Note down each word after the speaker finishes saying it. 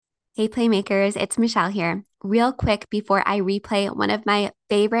Hey Playmakers, it's Michelle here. Real quick before I replay one of my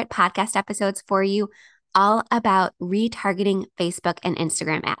favorite podcast episodes for you, all about retargeting Facebook and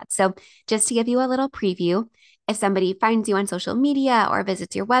Instagram ads. So just to give you a little preview, if somebody finds you on social media or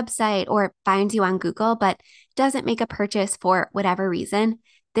visits your website or finds you on Google, but doesn't make a purchase for whatever reason,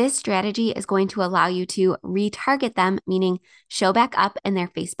 this strategy is going to allow you to retarget them, meaning show back up in their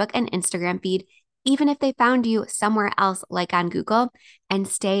Facebook and Instagram feed, even if they found you somewhere else like on Google, and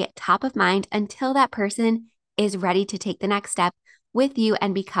stay top of mind until that person is ready to take the next step with you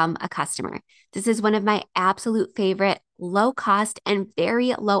and become a customer. This is one of my absolute favorite low cost and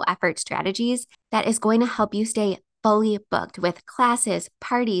very low effort strategies that is going to help you stay fully booked with classes,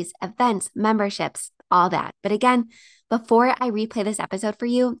 parties, events, memberships, all that. But again, before I replay this episode for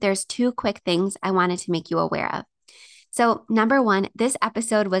you, there's two quick things I wanted to make you aware of. So number one, this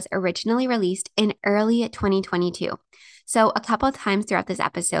episode was originally released in early 2022. So a couple of times throughout this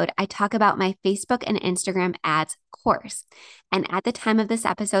episode, I talk about my Facebook and Instagram ads course. And at the time of this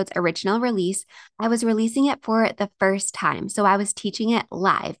episode's original release, I was releasing it for the first time. So I was teaching it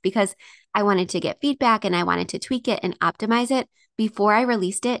live because I wanted to get feedback and I wanted to tweak it and optimize it before I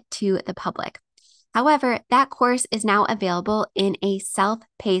released it to the public. However, that course is now available in a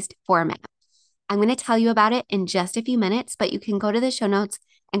self-paced format. I'm going to tell you about it in just a few minutes, but you can go to the show notes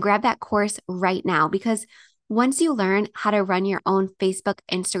and grab that course right now because once you learn how to run your own Facebook,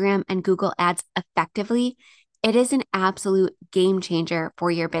 Instagram, and Google ads effectively, it is an absolute game changer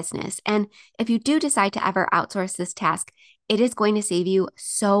for your business. And if you do decide to ever outsource this task, it is going to save you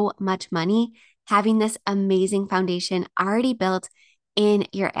so much money having this amazing foundation already built in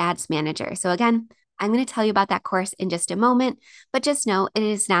your ads manager. So again, I'm going to tell you about that course in just a moment, but just know it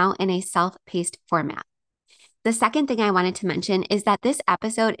is now in a self-paced format. The second thing I wanted to mention is that this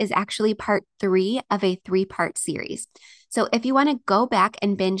episode is actually part 3 of a 3-part series. So if you want to go back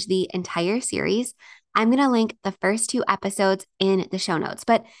and binge the entire series, I'm going to link the first 2 episodes in the show notes.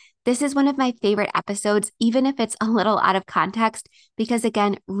 But this is one of my favorite episodes, even if it's a little out of context, because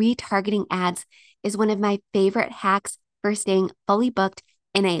again, retargeting ads is one of my favorite hacks for staying fully booked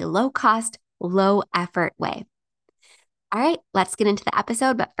in a low-cost, low-effort way. All right, let's get into the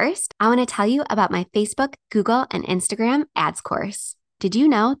episode. But first, I want to tell you about my Facebook, Google, and Instagram ads course. Did you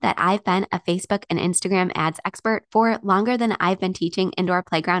know that I've been a Facebook and Instagram ads expert for longer than I've been teaching indoor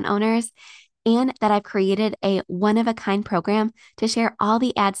playground owners? And that I've created a one-of-a-kind program to share all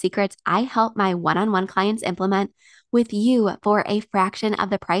the ad secrets I help my one-on-one clients implement with you for a fraction of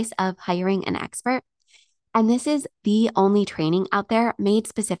the price of hiring an expert? And this is the only training out there made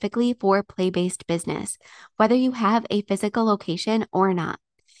specifically for play-based business, whether you have a physical location or not.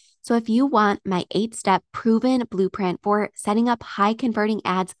 So if you want my 8-step proven blueprint for setting up high converting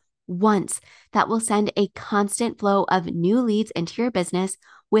ads once that will send a constant flow of new leads into your business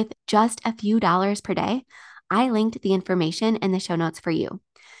with just a few dollars per day, I linked the information in the show notes for you.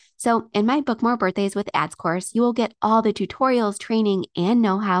 So in my Book More Birthdays with Ads course, you will get all the tutorials, training, and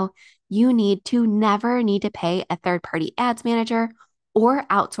know-how you need to never need to pay a third-party ads manager or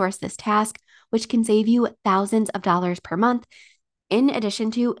outsource this task, which can save you thousands of dollars per month, in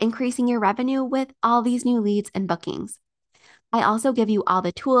addition to increasing your revenue with all these new leads and bookings. I also give you all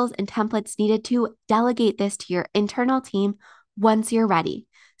the tools and templates needed to delegate this to your internal team once you're ready.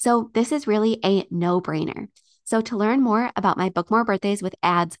 So this is really a no-brainer. So to learn more about my Book More Birthdays with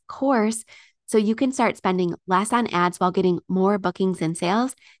Ads course, so you can start spending less on ads while getting more bookings and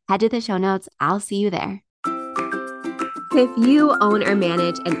sales, head to the show notes. I'll see you there. If you own or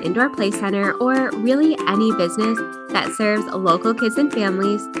manage an indoor play center or really any business that serves local kids and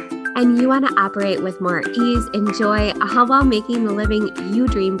families, and you want to operate with more ease and joy all while making the living you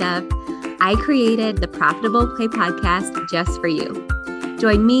dreamed of, I created the Profitable Play Podcast just for you.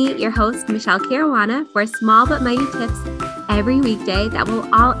 Join me, your host, Michelle Caruana, for small but mighty tips every weekday that will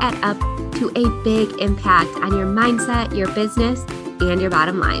all add up to a big impact on your mindset, your business, and your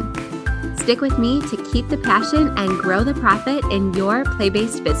bottom line. Stick with me to keep the passion and grow the profit in your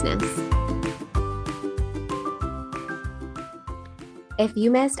play-based business. If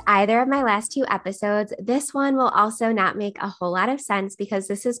you missed either of my last 2 episodes, this one will also not make a whole lot of sense because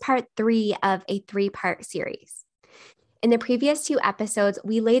this is part 3 of a 3-part series. In the previous 2 episodes,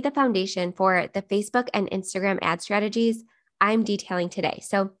 we laid the foundation for the Facebook and Instagram ad strategies I'm detailing today.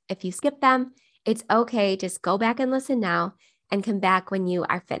 So if you skip them, it's okay. Just go back and listen now and come back when you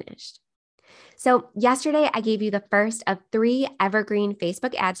are finished. So yesterday, I gave you the first of 3 evergreen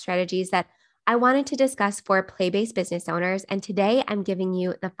Facebook ad strategies that I wanted to discuss for play-based business owners. And today I'm giving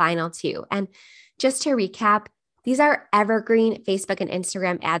you the final 2. And just to recap, These are evergreen Facebook and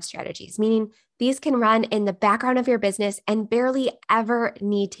Instagram ad strategies, meaning these can run in the background of your business and barely ever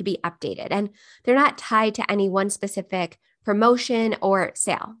need to be updated. And they're not tied to any one specific promotion or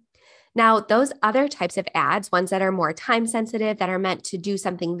sale. Now, those other types of ads, ones that are more time sensitive, that are meant to do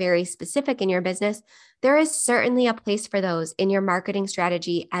something very specific in your business, there is certainly a place for those in your marketing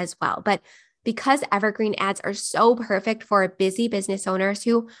strategy as well. But because evergreen ads are so perfect for busy business owners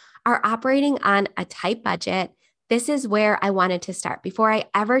who are operating on a tight budget, this is where I wanted to start before I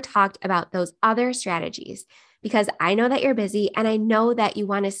ever talked about those other strategies, because I know that you're busy and I know that you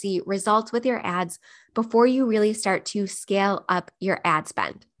want to see results with your ads before you really start to scale up your ad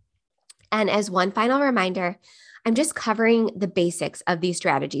spend. And as one final reminder, I'm just covering the basics of these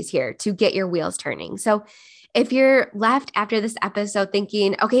strategies here to get your wheels turning. So if you're left after this episode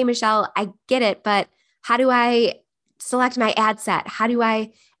thinking, okay, Michelle, I get it, but how do I select my ad set? How do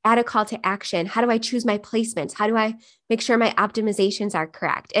I add a call to action? How do I choose my placements? How do I make sure my optimizations are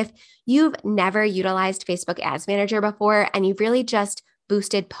correct? If you've never utilized Facebook Ads Manager before and you've really just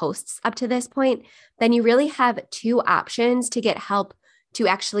boosted posts up to this point, then you really have two options to get help to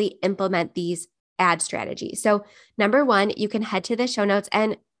actually implement these ad strategies. So number one, you can head to the show notes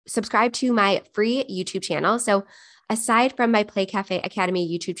and subscribe to my free YouTube channel. So aside from my Play Cafe Academy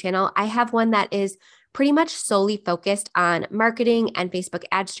YouTube channel, I have one that is pretty much solely focused on marketing and Facebook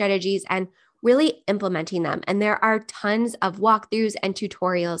ad strategies and really implementing them. And there are tons of walkthroughs and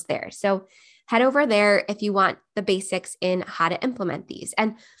tutorials there. So head over there if you want the basics in how to implement these.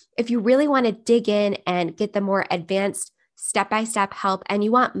 And if you really want to dig in and get the more advanced step-by-step help, and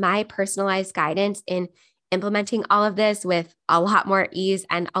you want my personalized guidance in implementing all of this with a lot more ease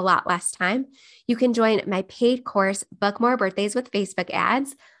and a lot less time, you can join my paid course, Book More Birthdays with Facebook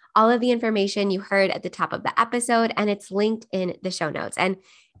Ads. All of the information you heard at the top of the episode, and it's linked in the show notes. And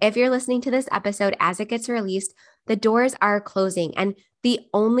if you're listening to this episode as it gets released, the doors are closing. And the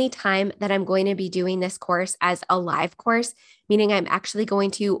only time that I'm going to be doing this course as a live course, meaning I'm actually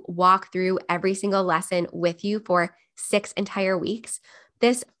going to walk through every single lesson with you for 6 entire weeks.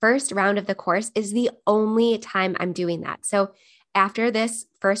 This first round of the course is the only time I'm doing that. So after this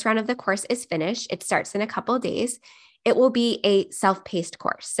first round of the course is finished, it starts in a couple of days. It will be a self-paced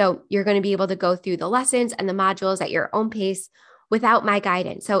course. So you're going to be able to go through the lessons and the modules at your own pace without my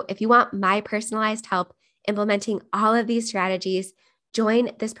guidance. So if you want my personalized help implementing all of these strategies, join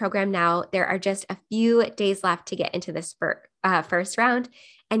this program now. There are just a few days left to get into this first round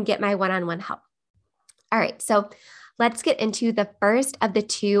and get my one-on-one help. All right, so let's get into the first of the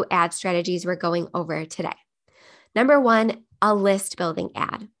two ad strategies we're going over today. Number one, a list building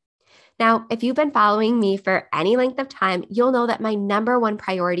ad. Now, if you've been following me for any length of time, you'll know that my number one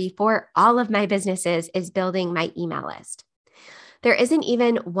priority for all of my businesses is building my email list. There isn't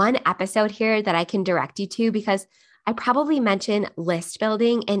even one episode here that I can direct you to because I probably mention list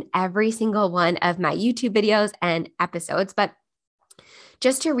building in every single one of my YouTube videos and episodes. But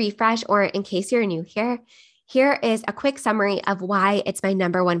just to refresh, or in case you're new here, here is a quick summary of why it's my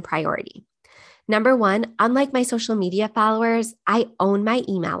number one priority. Number one, unlike my social media followers, I own my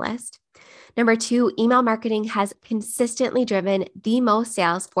email list. Number two, email marketing has consistently driven the most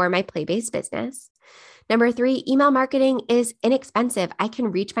sales for my play-based business. Number three, email marketing is inexpensive. I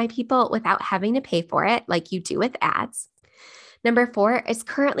can reach my people without having to pay for it like you do with ads. Number four, it's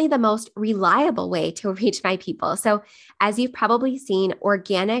currently the most reliable way to reach my people. So as you've probably seen,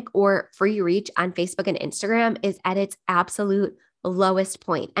 organic or free reach on Facebook and Instagram is at its absolute lowest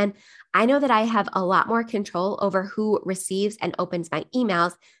point. And I know that I have a lot more control over who receives and opens my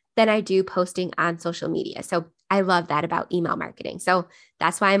emails than I do posting on social media. So I love that about email marketing. So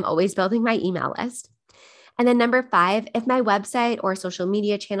that's why I'm always building my email list. And then number five, if my website or social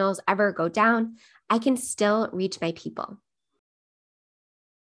media channels ever go down, I can still reach my people.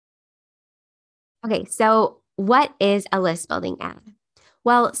 Okay, so what is a list building ad?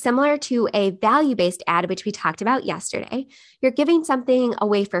 Well, similar to a value-based ad, which we talked about yesterday, you're giving something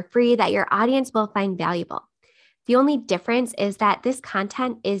away for free that your audience will find valuable. The only difference is that this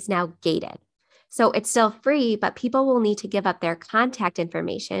content is now gated. So it's still free, but people will need to give up their contact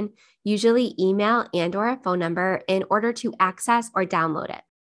information, usually email and or a phone number, in order to access or download it.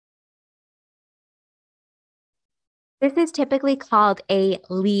 This is typically called a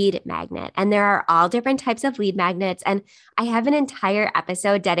lead magnet, and there are all different types of lead magnets. And I have an entire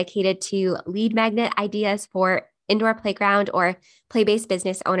episode dedicated to lead magnet ideas for indoor playground or play-based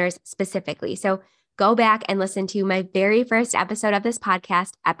business owners specifically. So go back and listen to my very first episode of this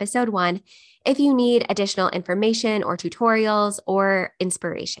podcast, episode 1, if you need additional information or tutorials or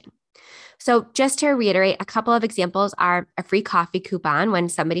inspiration. So just to reiterate, a couple of examples are a free coffee coupon when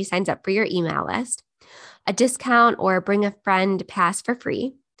somebody signs up for your email list, a discount or bring a friend pass for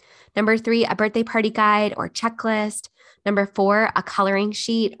free. Number 3, a birthday party guide or checklist. Number 4, a coloring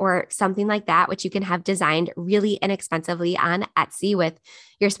sheet or something like that, which you can have designed really inexpensively on Etsy with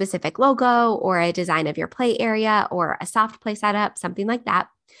your specific logo or a design of your play area or a soft play setup, something like that.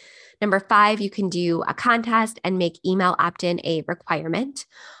 Number 5, you can do a contest and make email opt-in a requirement.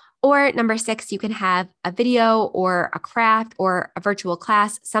 Or number 6, you can have a video or a craft or a virtual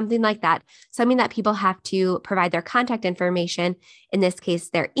class, something like that, something that people have to provide their contact information, in this case,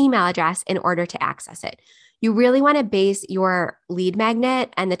 their email address, in order to access it. You really want to base your lead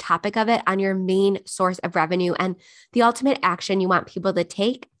magnet and the topic of it on your main source of revenue and the ultimate action you want people to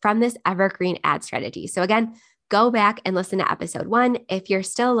take from this evergreen ad strategy. So again, go back and listen to episode 1 if you're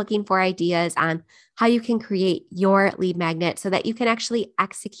still looking for ideas on how you can create your lead magnet so that you can actually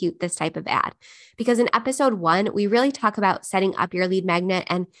execute this type of ad. Because in episode 1, we really talk about setting up your lead magnet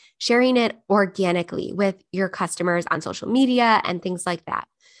and sharing it organically with your customers on social media and things like that.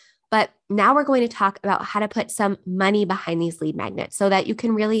 But now we're going to talk about how to put some money behind these lead magnets so that you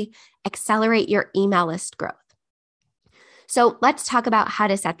can really accelerate your email list growth. So let's talk about how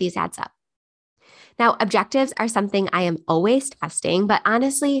to set these ads up. Now, objectives are something I am always testing, but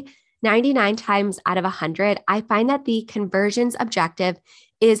honestly, 99 times out of 100, I find that the conversions objective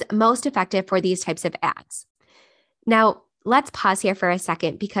is most effective for these types of ads. Now, let's pause here for a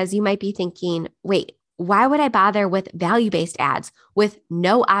second because you might be thinking, wait, why would I bother with value-based ads with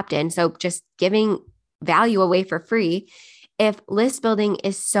no opt-in, so just giving value away for free, if list building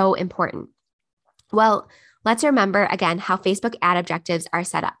is so important? Well, let's remember again how Facebook ad objectives are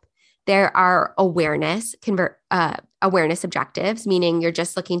set up. There are awareness objectives, meaning you're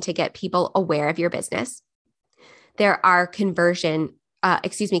just looking to get people aware of your business. There are consideration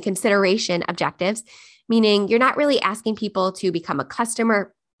objectives, meaning you're not really asking people to become a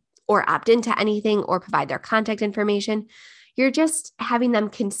customer or opt into anything or provide their contact information. You're just having them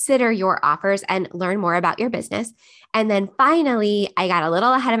consider your offers and learn more about your business. And then finally, I got a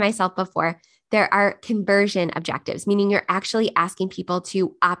little ahead of myself before, there are conversion objectives, meaning you're actually asking people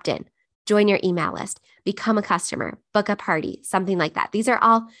to opt in, join your email list, become a customer, book a party, something like that. These are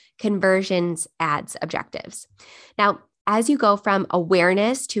all conversions ads objectives. Now, as you go from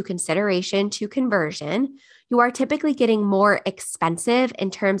awareness to consideration to conversion, you are typically getting more expensive in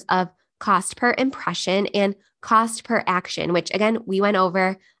terms of cost per impression and cost per action, which again, we went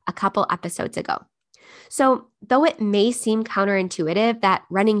over a couple episodes ago. So though it may seem counterintuitive that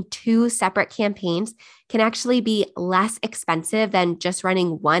running 2 separate campaigns can actually be less expensive than just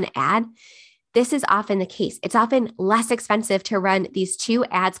running one ad, this is often the case. It's often less expensive to run these 2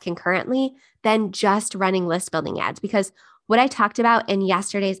 ads concurrently than just running list building ads, because what I talked about in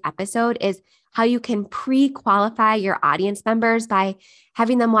yesterday's episode is how you can pre-qualify your audience members by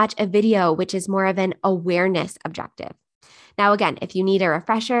having them watch a video, which is more of an awareness objective. Now, again, if you need a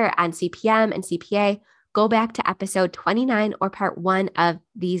refresher on CPM and CPA, go back to episode 29 or part 1 of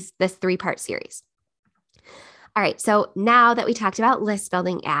this 3-part series. All right, so now that we talked about list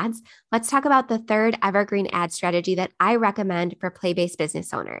building ads, let's talk about the third evergreen ad strategy that I recommend for play-based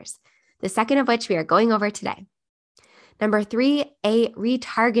business owners, the second of which we are going over today. Number 3, a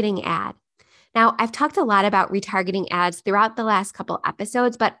retargeting ad. Now, I've talked a lot about retargeting ads throughout the last couple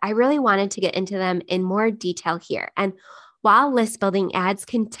episodes, but I really wanted to get into them in more detail here. And while list building ads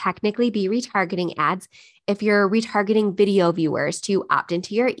can technically be retargeting ads, if you're retargeting video viewers to opt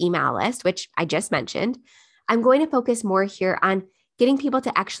into your email list, which I just mentioned, I'm going to focus more here on getting people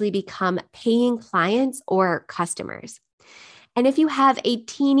to actually become paying clients or customers. And if you have a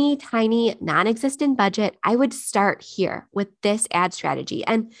teeny tiny non-existent budget, I would start here with this ad strategy.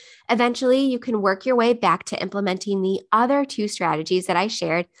 And eventually you can work your way back to implementing the other 2 strategies that I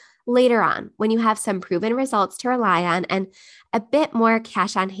shared later on when you have some proven results to rely on and a bit more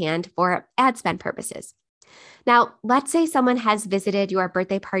cash on hand for ad spend purposes. Now, let's say someone has visited your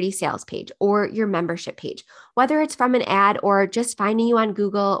birthday party sales page or your membership page, whether it's from an ad or just finding you on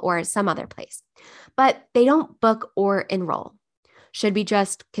Google or some other place, but they don't book or enroll. Should we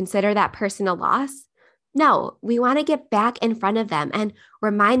just consider that person a loss? No, we want to get back in front of them and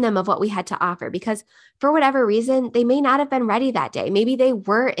remind them of what we had to offer, because for whatever reason, they may not have been ready that day. Maybe they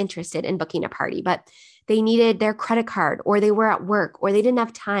were interested in booking a party, but they needed their credit card, or they were at work, or they didn't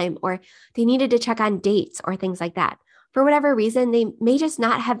have time, or they needed to check on dates or things like that. For whatever reason, they may just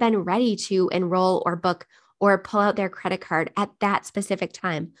not have been ready to enroll or book or pull out their credit card at that specific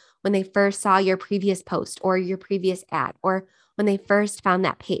time when they first saw your previous post or your previous ad, or when they first found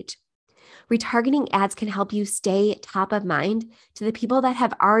that page. Retargeting ads can help you stay top of mind to the people that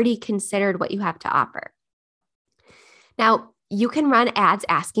have already considered what you have to offer. Now, You can run ads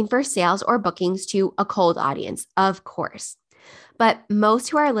asking for sales or bookings to a cold audience, of course. But most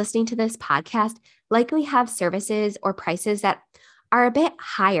who are listening to this podcast likely have services or prices that are a bit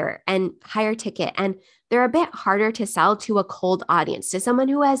higher and higher ticket, and they're a bit harder to sell to a cold audience, to someone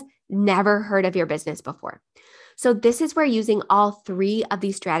who has never heard of your business before. So this is where using all three of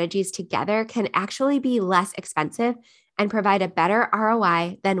these strategies together can actually be less expensive and provide a better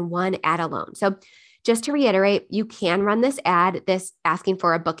ROI than one ad alone. So just to reiterate, you can run this ad, this asking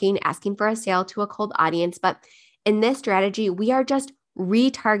for a booking, asking for a sale to a cold audience. But in this strategy, we are just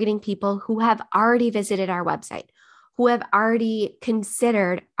retargeting people who have already visited our website, who have already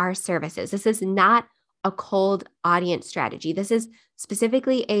considered our services. This is not a cold audience strategy. This is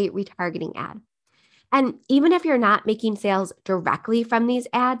specifically a retargeting ad. And even if you're not making sales directly from these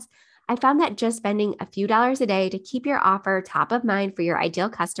ads, I found that just spending a few dollars a day to keep your offer top of mind for your ideal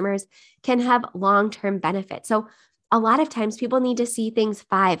customers can have long-term benefits. So a lot of times people need to see things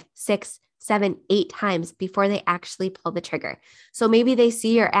 5, 6, 7, 8 times before they actually pull the trigger. So maybe they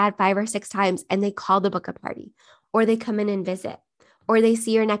see your ad 5 or 6 times and they call to book a party, or they come in and visit, or they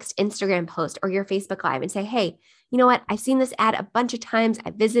see your next Instagram post or your Facebook Live and say, hey, you know what? I've seen this ad a bunch of times.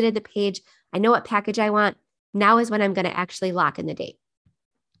 I visited the page. I know what package I want. Now is when I'm going to actually lock in the date.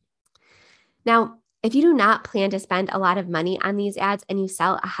 Now, if you do not plan to spend a lot of money on these ads and you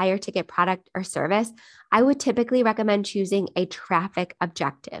sell a higher ticket product or service, I would typically recommend choosing a traffic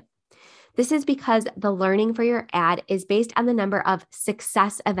objective. This is because the learning for your ad is based on the number of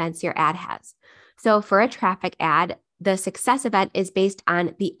success events your ad has. So for a traffic ad, the success event is based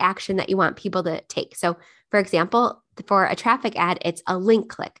on the action that you want people to take. So for example, for a traffic ad, it's a link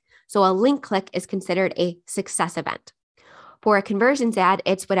click. So a link click is considered a success event. For a conversions ad,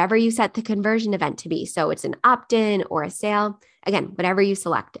 it's whatever you set the conversion event to be. So it's an opt-in or a sale, again, whatever you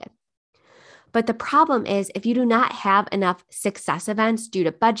selected. But the problem is if you do not have enough success events due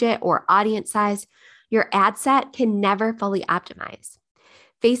to budget or audience size, your ad set can never fully optimize.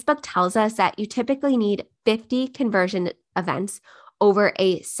 Facebook tells us that you typically need 50 conversion events over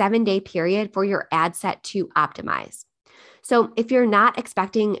a 7-day period for your ad set to optimize. So if you're not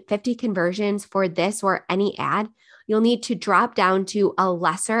expecting 50 conversions for this or any ad, you'll need to drop down to a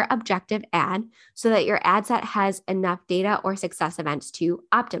lesser objective ad so that your ad set has enough data or success events to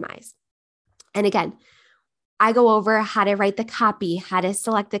optimize. And again, I go over how to write the copy, how to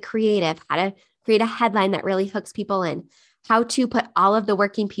select the creative, how to create a headline that really hooks people in, how to put all of the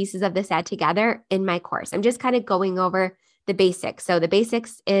working pieces of this ad together in my course. I'm just kind of going over the basics. So the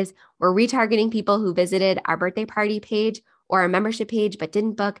basics is we're retargeting people who visited our birthday party page or our membership page, but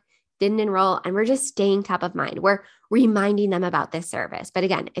didn't book, didn't enroll, and we're just staying top of mind. We're reminding them about this service. But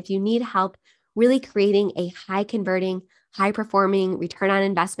again, if you need help really creating a high converting, high performing return on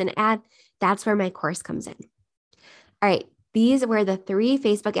investment ad, that's where my course comes in. All right. These were the 3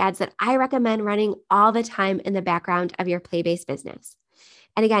 Facebook ads that I recommend running all the time in the background of your play-based business.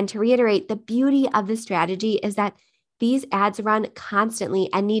 And again, to reiterate, the beauty of this strategy is that these ads run constantly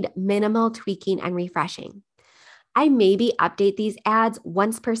and need minimal tweaking and refreshing. I maybe update these ads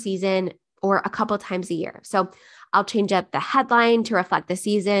once per season or a couple times a year. So I'll change up the headline to reflect the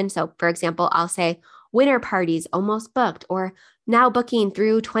season. So for example, I'll say winter parties almost booked, or now booking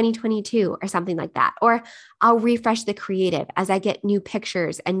through 2022 or something like that. Or I'll refresh the creative as I get new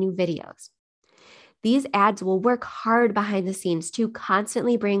pictures and new videos. These ads will work hard behind the scenes to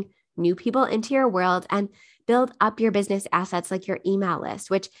constantly bring new people into your world and build up your business assets like your email list,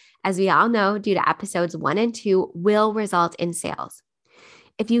 which, as we all know, due to episodes 1 and 2, will result in sales.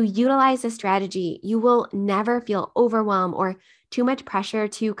 If you utilize this strategy, you will never feel overwhelmed or too much pressure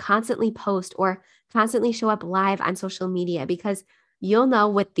to constantly post or constantly show up live on social media, because you'll know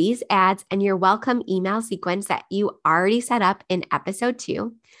with these ads and your welcome email sequence that you already set up in episode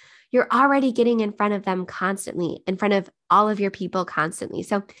 2, you're already getting in front of them constantly, in front of all of your people constantly.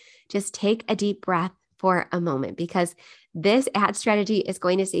 So just take a deep breath for a moment, because this ad strategy is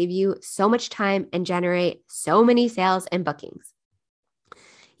going to save you so much time and generate so many sales and bookings.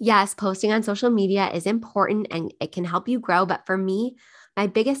 Yes, posting on social media is important and it can help you grow. But for me, my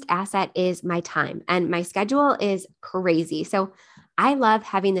biggest asset is my time, and my schedule is crazy. So I love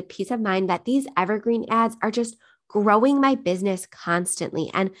having the peace of mind that these evergreen ads are just growing my business constantly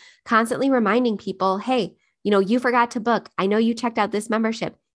and constantly reminding people, hey, you forgot to book. I know you checked out this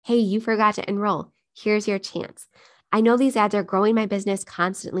membership. Hey, you forgot to enroll. Here's your chance. I know these ads are growing my business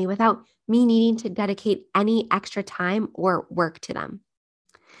constantly without me needing to dedicate any extra time or work to them.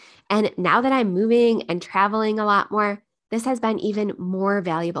 And now that I'm moving and traveling a lot more, this has been even more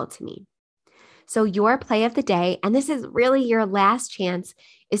valuable to me. So your play of the day, and this is really your last chance,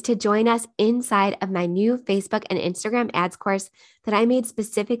 is to join us inside of my new Facebook and Instagram ads course that I made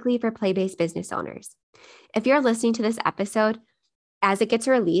specifically for play-based business owners. If you're listening to this episode as it gets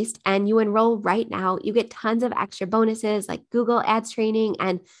released and you enroll right now, you get tons of extra bonuses like Google Ads training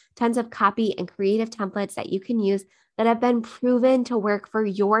and tons of copy and creative templates that you can use that have been proven to work for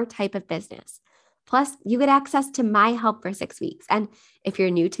your type of business. Plus, you get access to my help for 6 weeks. And if you're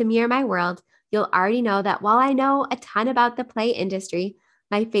new to me or my world, you'll already know that while I know a ton about the play industry,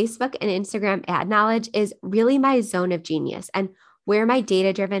 my Facebook and Instagram ad knowledge is really my zone of genius and where my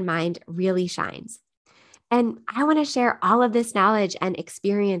data-driven mind really shines. And I want to share all of this knowledge and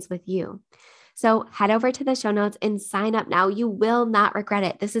experience with you. So head over to the show notes and sign up now. You will not regret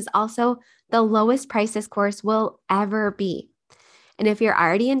it. This is also the lowest price this course will ever be. And if you're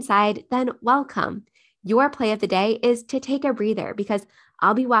already inside, then welcome. Your play of the day is to take a breather because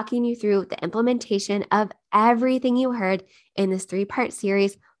I'll be walking you through the implementation of everything you heard in this 3-part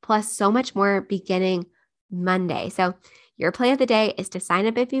series, plus so much more beginning Monday. So your play of the day is to sign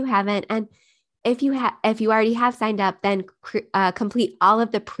up if you haven't. And if you already have signed up, then complete all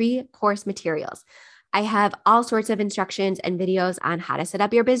of the pre-course materials. I have all sorts of instructions and videos on how to set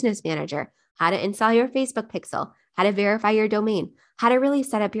up your business manager, how to install your Facebook pixel, how to verify your domain, how to really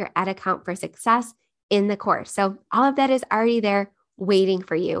set up your ad account for success in the course. So all of that is already there waiting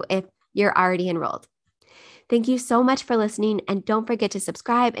for you if you're already enrolled. Thank you so much for listening. And don't forget to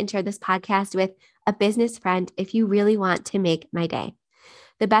subscribe and share this podcast with a business friend if you really want to make my day.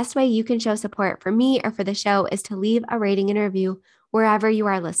 The best way you can show support for me or for the show is to leave a rating and review wherever you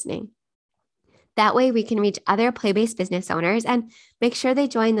are listening. That way we can reach other play-based business owners and make sure they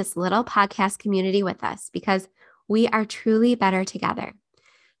join this little podcast community with us because we are truly better together.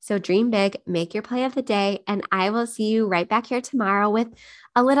 So dream big, make your play of the day, and I will see you right back here tomorrow with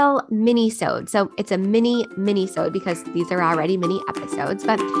a little mini-sode. So it's a mini-sode because these are already mini episodes,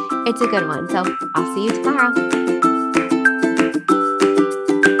 but it's a good one. So I'll see you tomorrow.